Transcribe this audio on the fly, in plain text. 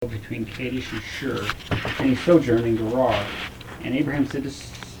between Kadesh and Shur, and he sojourned in Gerar. And Abraham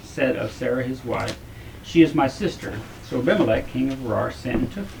said of Sarah his wife, She is my sister. So Abimelech, king of Gerar, sent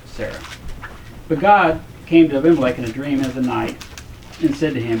and took Sarah. But God came to Abimelech in a dream of the night, and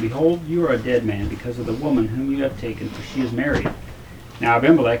said to him, Behold, you are a dead man because of the woman whom you have taken, for she is married. Now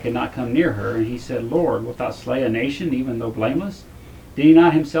Abimelech had not come near her, and he said, Lord, wilt thou slay a nation, even though blameless? Did he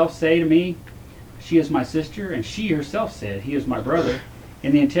not himself say to me, She is my sister? And she herself said, He is my brother.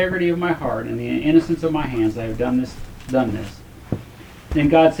 In the integrity of my heart and the innocence of my hands I have done this. Then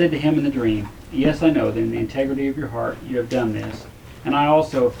God said to him in the dream, Yes, I know that in the integrity of your heart you have done this, and I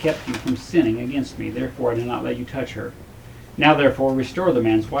also have kept you from sinning against me. Therefore I did not let you touch her. Now therefore restore the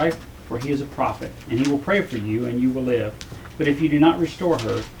man's wife, for he is a prophet, and he will pray for you, and you will live. But if you do not restore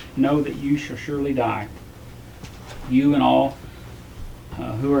her, know that you shall surely die, you and all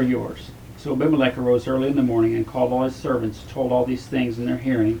who are yours. So Abimelech arose early in the morning and called all his servants, told all these things in their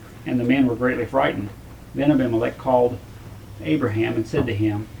hearing, and the men were greatly frightened. Then Abimelech called Abraham and said to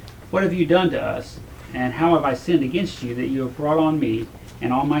him, What have you done to us, and how have I sinned against you, that you have brought on me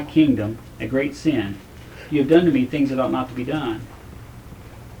and on my kingdom a great sin? You have done to me things that ought not to be done.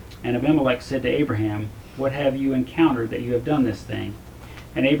 And Abimelech said to Abraham, What have you encountered that you have done this thing?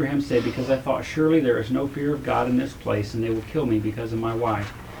 And Abraham said, Because I thought, surely there is no fear of God in this place, and they will kill me because of my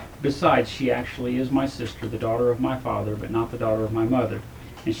wife. Besides, she actually is my sister, the daughter of my father, but not the daughter of my mother,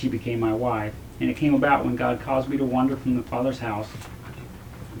 and she became my wife. And it came about when God caused me to wander from the father's house,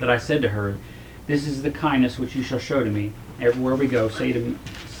 that I said to her, This is the kindness which you shall show to me. Everywhere we go,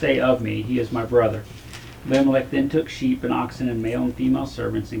 say of me, He is my brother. Abimelech then took sheep and oxen and male and female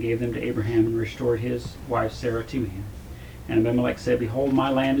servants, and gave them to Abraham, and restored his wife Sarah to him. And Abimelech said, Behold, my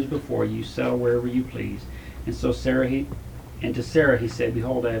land is before you, settle wherever you please. And to Sarah he said,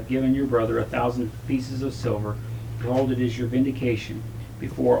 Behold, I have given your brother 1,000 pieces of silver. Behold, it is your vindication.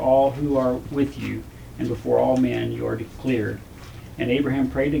 Before all who are with you, and before all men, you are declared. And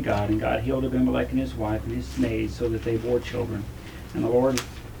Abraham prayed to God, and God healed Abimelech and his wife and his maids, so that they bore children. And the Lord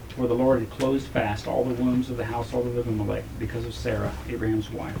had closed fast all the wombs of the household of Abimelech because of Sarah, Abraham's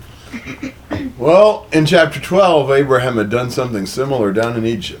wife. Well, in chapter 12, Abraham had done something similar down in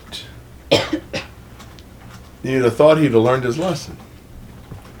Egypt. You'd have thought he'd have learned his lesson.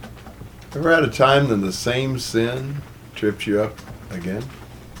 Ever had a time when the same sin tripped you up again?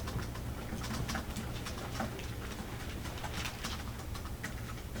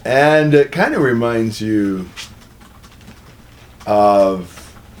 And it kind of reminds you of,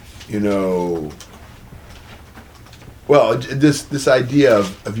 this idea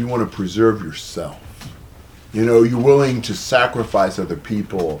of you want to preserve yourself. You're willing to sacrifice other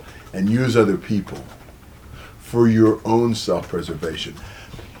people and use other people for your own self-preservation.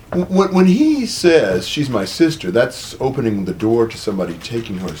 When he says, she's my sister, that's opening the door to somebody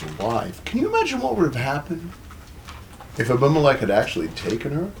taking her as a wife. Can you imagine what would have happened if Abimelech had actually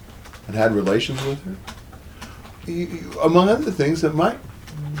taken her and had relations with her? Among other things that might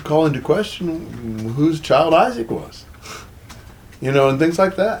call into question whose child Isaac was. And things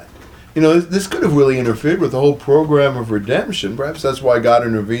like that. This could have really interfered with the whole program of redemption. Perhaps that's why God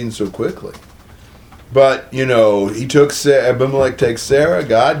intervened so quickly. But, he took Abimelech takes Sarah.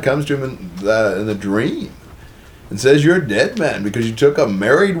 God comes to him in the dream and says, You're a dead man because you took a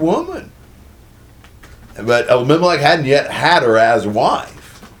married woman. But Abimelech hadn't yet had her as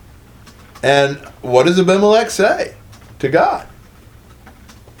wife. And what does Abimelech say to God?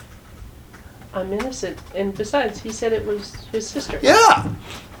 I'm innocent. And besides, he said it was his sister. Yeah.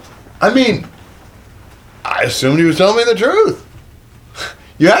 I assumed he was telling me the truth.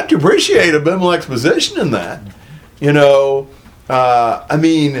 You have to appreciate Abimelech's position in that.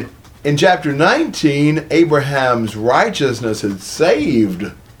 In chapter 19, Abraham's righteousness had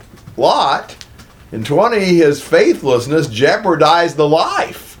saved Lot. In 20, his faithlessness jeopardized the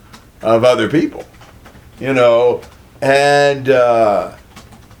life of other people.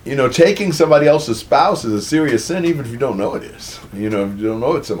 Taking somebody else's spouse is a serious sin, even if you don't know it is. If you don't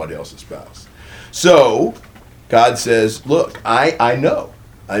know it's somebody else's spouse. So, God says, look, I know.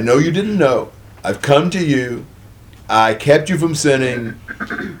 I know you didn't know. I've come to you. I kept you from sinning.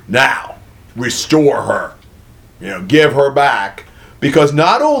 Now, restore her. Give her back. Because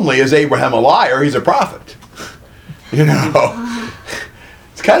not only is Abraham a liar, he's a prophet.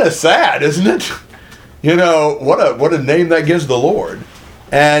 It's kind of sad, isn't it? What a name that gives the Lord.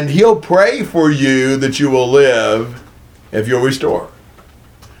 And he'll pray for you that you will live if you'll restore.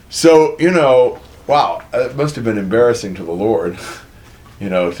 So, wow, it must have been embarrassing to the Lord,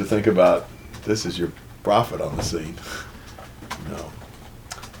 to think about this is your prophet on the scene.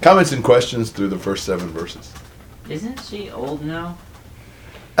 Comments and questions through the first 7 verses. Isn't she old now?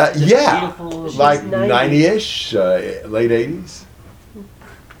 Yeah, Beautiful. like 90. 90-ish, late 80s.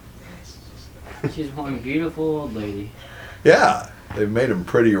 She's one beautiful old lady. Yeah, they made him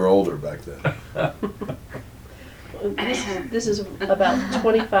prettier older back then. This is about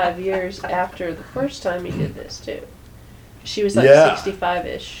 25 years after the first time he did this too. She was like Yeah.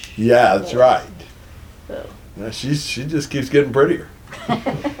 65-ish. Yeah, that's right. So. Yeah, she just keeps getting prettier.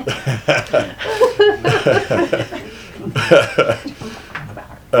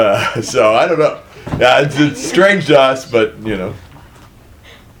 So I don't know. Yeah, it's strange to us, but you know.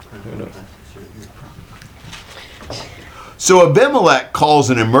 Who knows? So Abimelech calls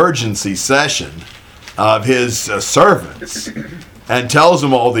an emergency session of his servants and tells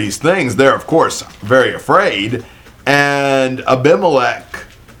them all these things. They're, of course, very afraid. And Abimelech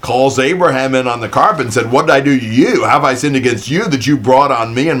calls Abraham in on the carpet and said, "What did I do to you? Have I sinned against you that you brought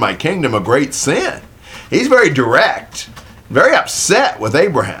on me and my kingdom a great sin?" He's very direct, very upset with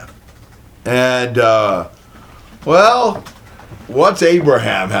Abraham. And, well, what's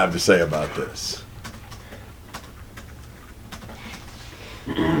Abraham have to say about this?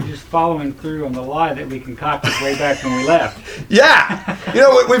 Just following through on the lie that we concocted way back when we left. Yeah,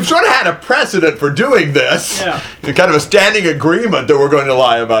 we've sort of had a precedent for doing this. Yeah. Kind of a standing agreement that we're going to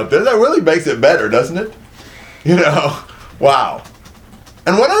lie about this. That really makes it better, doesn't it? Wow.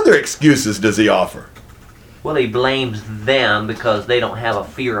 And what other excuses does he offer? Well, he blames them because they don't have a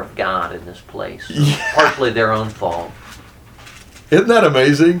fear of God in this place. So Yeah. Partially their own fault. Isn't that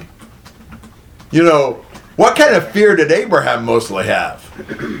amazing? What kind of fear did Abraham mostly have?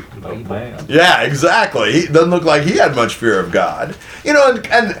 Oh, man. Yeah, exactly. He doesn't look like he had much fear of God.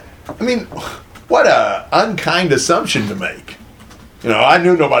 And I mean, what a unkind assumption to make. I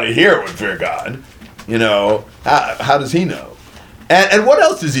knew nobody here would fear God. How does he know? And what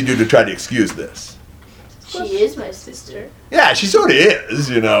else does he do to try to excuse this? She is my sister. Yeah, she sort of is,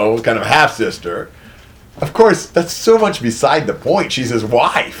 kind of half-sister. Of course, that's so much beside the point. She's his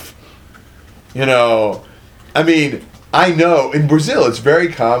wife. I mean, I know in Brazil it's very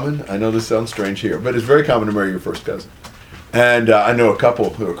common. I know this sounds strange here, but it's very common to marry your first cousin. And I know a couple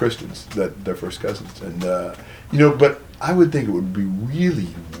who are Christians that they're first cousins. And, but I would think it would be really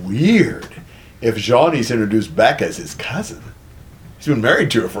weird if Johnny's introduced Becca as his cousin. He's been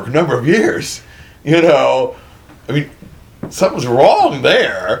married to her for a number of years. I mean, something's wrong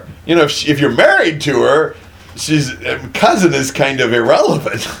there. If you're married to her, cousin is kind of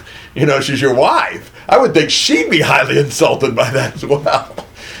irrelevant. She's your wife. I would think she'd be highly insulted by that as well.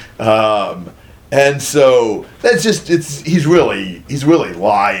 And so that's just he's really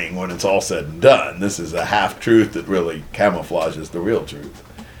lying when it's all said and done. This is a half truth that really camouflages the real truth.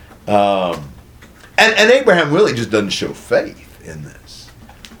 And Abraham really just doesn't show faith in this.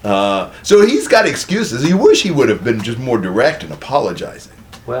 So he's got excuses. You wish he would have been just more direct in apologizing.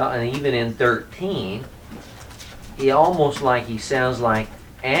 Well, and even in 13, he sounds like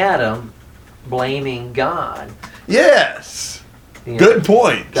Adam blaming God. Yes. You know, Good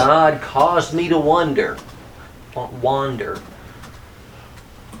point. God caused me to wander.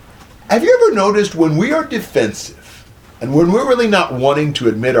 Have you ever noticed when we are defensive and when we're really not wanting to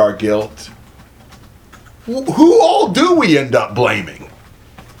admit our guilt, who all do we end up blaming?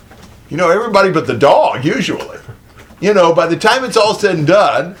 Everybody but the dog, usually. By the time it's all said and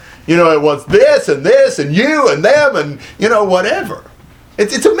done, it was this and you and them and, whatever.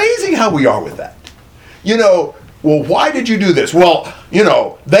 It's amazing how we are with that. Well, why did you do this? Well,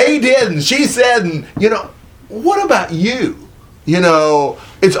 they did and she said and, what about you?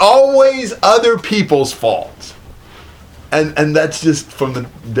 It's always other people's fault. And that's just from the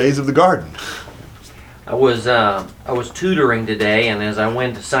days of the garden. I was tutoring today, and as I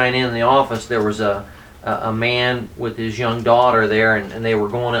went to sign in the office, there was a man with his young daughter there, and they were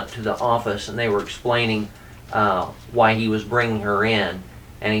going up to the office, and they were explaining why he was bringing her in,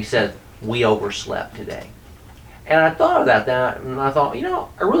 and he said, "We overslept today." And I thought about that, and I thought,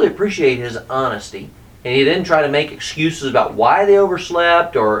 I really appreciate his honesty, and he didn't try to make excuses about why they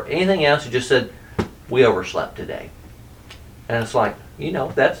overslept or anything else. He just said, "We overslept today," and it's like,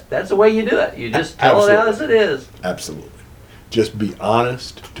 that's the way you do it. You just tell it as it is. Absolutely. Just be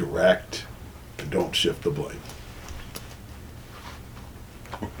honest, direct, and don't shift the blame.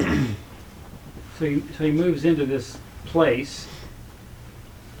 So he moves into this place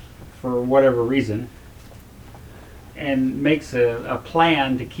for whatever reason and makes a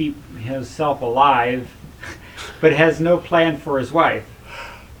plan to keep himself alive, but has no plan for his wife.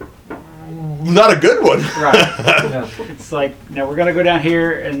 Not a good one. Right. Yeah. It's like, now we're going to go down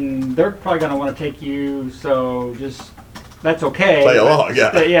here and they're probably going to want to take you, so just, that's okay. Play along,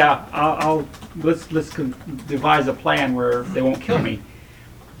 yeah. Yeah, let's devise a plan where they won't kill me.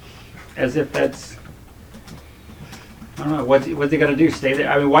 as if that's, I don't know, what's he going to do, stay there?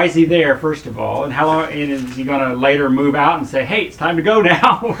 I mean, why is he there, first of all? And how long, and is he going to later move out and say, hey, it's time to go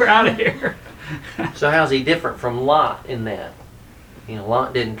now, we're out of here? So how's he different from Lot in that? You know,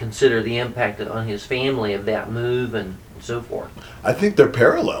 Lot didn't consider the impact on his family of that move and so forth. I think they're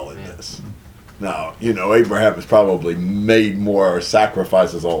parallel in this. Now, you know, Abraham has probably made more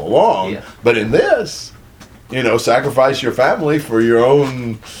sacrifices all along, Yeah. but in this, you know, sacrifice your family for your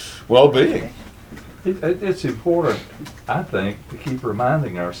own well-being. It's important, I think, to keep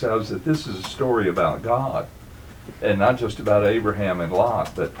reminding ourselves that this is a story about God, and not just about Abraham and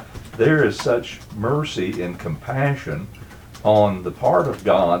Lot, but there is such mercy and compassion on the part of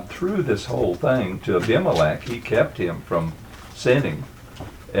God through this whole thing to Abimelech. He kept him from sinning,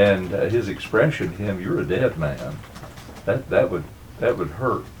 and his expression to him, "You're a dead man," that would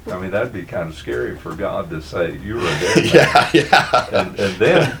hurt. I mean, that'd be kind of scary for God to say, "You're a dead man." Yeah. And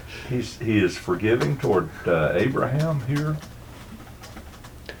then he is forgiving toward Abraham here.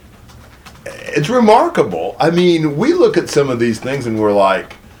 It's remarkable. I mean, we look at some of these things and we're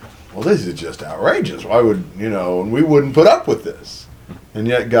like, well, this is just outrageous. Why would, you know, and we wouldn't put up with this. And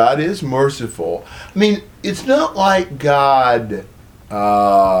yet God is merciful. I mean, it's not like God,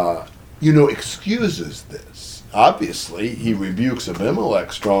 you know, excuses this. Obviously, he rebukes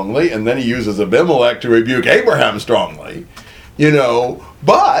Abimelech strongly, and then he uses Abimelech to rebuke Abraham strongly, you know,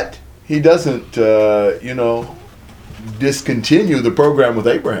 but he doesn't, you know, discontinue the program with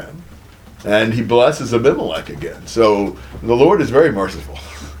Abraham. And he blesses Abimelech again. So the Lord is very merciful.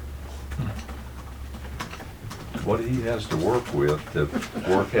 What he has to work with to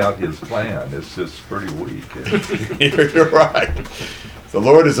work out his plan is just pretty weak. You're right. The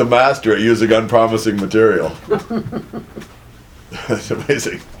Lord is a master at using unpromising material. That's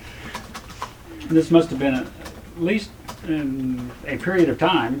amazing. This must have been at least in a period of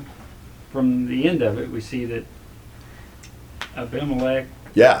time from the end of it. We see that Abimelech,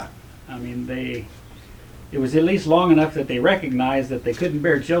 Yeah. I mean, it was at least long enough that they recognized that they couldn't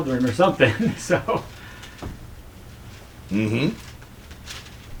bear children or something. So, Mm-hmm.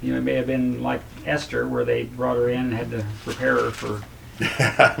 you know, it may have been like Esther, where they brought her in and had to prepare her for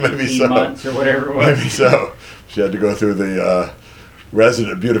Maybe 18 so. months or whatever it was. Maybe so. She had to go through the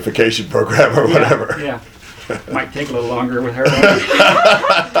resident beautification program or whatever. Yeah. Might take a little longer with her.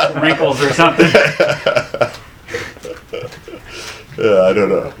 Wrinkles or something. Yeah, I don't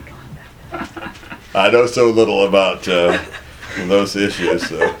know. I know so little about those issues.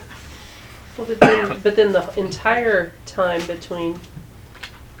 So. Well, but then the entire time between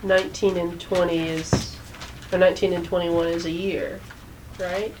 19 and 20 is, or 19 and 21 is a year,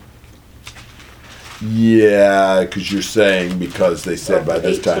 right? Yeah, because you're saying because they said by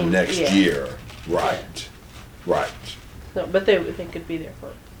this 18, time next yeah. year. Right. Right. No, but they could be there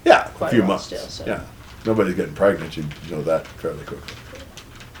for. Yeah, a Quite a few while months. still, so. Yeah. Nobody's getting pregnant. You know that fairly quickly.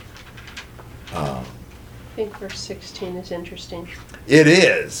 I think verse 16 is interesting. It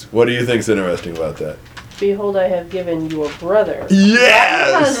is. What do you think's interesting about that? Behold, I have given your brother,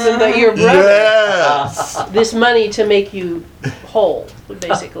 Yes! husband, but your brother, Yes! this money to make you whole,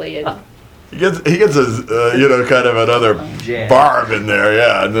 basically. And He gets a, you know, kind of another Jab. barb in there,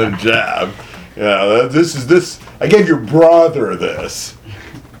 yeah, and then jab. Yeah, this. I gave your brother this.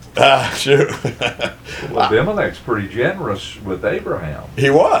 Ah, shoot. Well, Abimelech's pretty generous with Abraham. He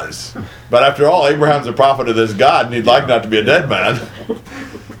was. But after all, Abraham's a prophet of this God, and he'd like not to be a dead man.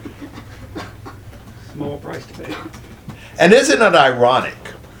 Small price to pay. And isn't it ironic?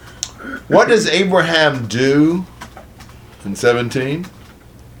 What does Abraham do in 17?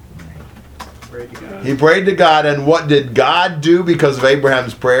 Pray to God. He prayed to God, and what did God do because of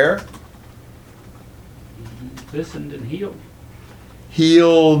Abraham's prayer? Listened and healed.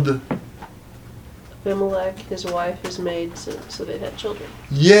 Healed. Abimelech, his wife, his maid, so they had children.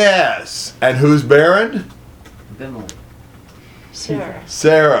 Yes. And who's barren? Abimelech. Sarah.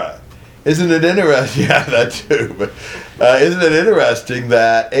 Sarah. Isn't it interesting? Yeah, that too. But isn't it interesting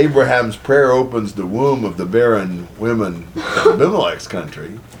that Abraham's prayer opens the womb of the barren women of Abimelech's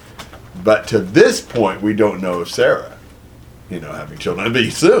country? But to this point, we don't know if Sarah, you know, having children. It'll be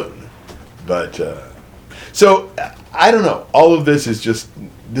soon. But, so, I don't know. All of this is just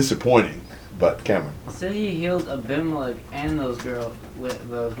disappointing. But, Cameron. Said he healed Abimelech and those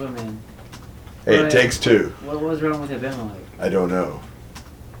women. Hey, it Right. takes two. What was wrong with Abimelech? I don't know.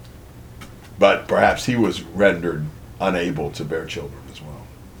 But perhaps he was rendered unable to bear children as well.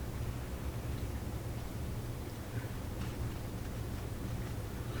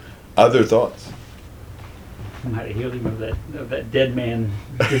 Other thoughts? Might have healed him of that dead man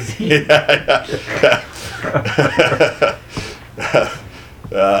disease.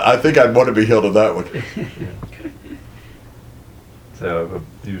 I think I'd want to be healed of that one. So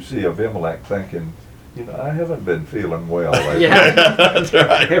you see Abimelech thinking, I haven't been feeling well lately. Yeah. That's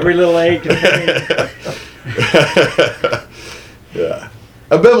right. Every little ache. Yeah.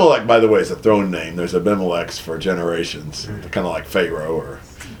 Abimelech, by the way, is a throne name. There's Abimelechs for generations. Kind of like Pharaoh or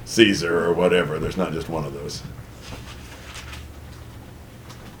Caesar or whatever. There's not just one of those.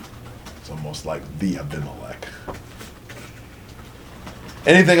 It's almost like the Abimelech.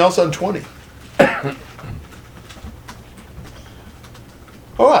 Anything else on 20?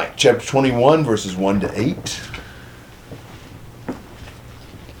 All right, chapter 21, verses 1 to 8.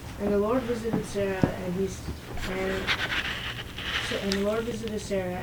 And the Lord visited Sarah, and the Lord visited Sarah,